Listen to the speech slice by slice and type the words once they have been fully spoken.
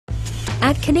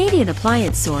At Canadian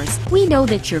Appliance Source, we know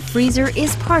that your freezer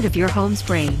is part of your home's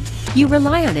brain. You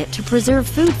rely on it to preserve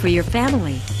food for your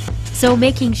family. So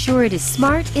making sure it is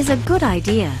smart is a good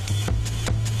idea.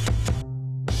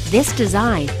 This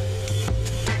design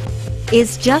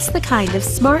is just the kind of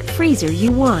smart freezer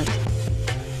you want.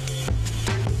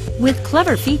 With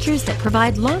clever features that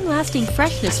provide long-lasting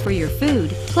freshness for your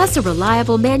food, plus a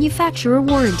reliable manufacturer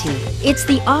warranty, it's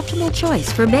the optimal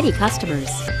choice for many customers.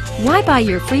 Why buy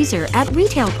your freezer at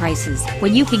retail prices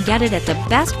when you can get it at the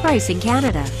best price in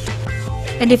Canada?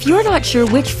 And if you're not sure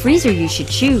which freezer you should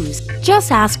choose,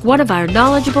 just ask one of our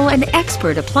knowledgeable and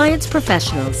expert appliance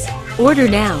professionals. Order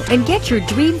now and get your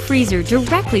dream freezer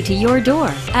directly to your door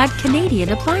at Canadian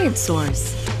Appliance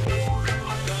Source.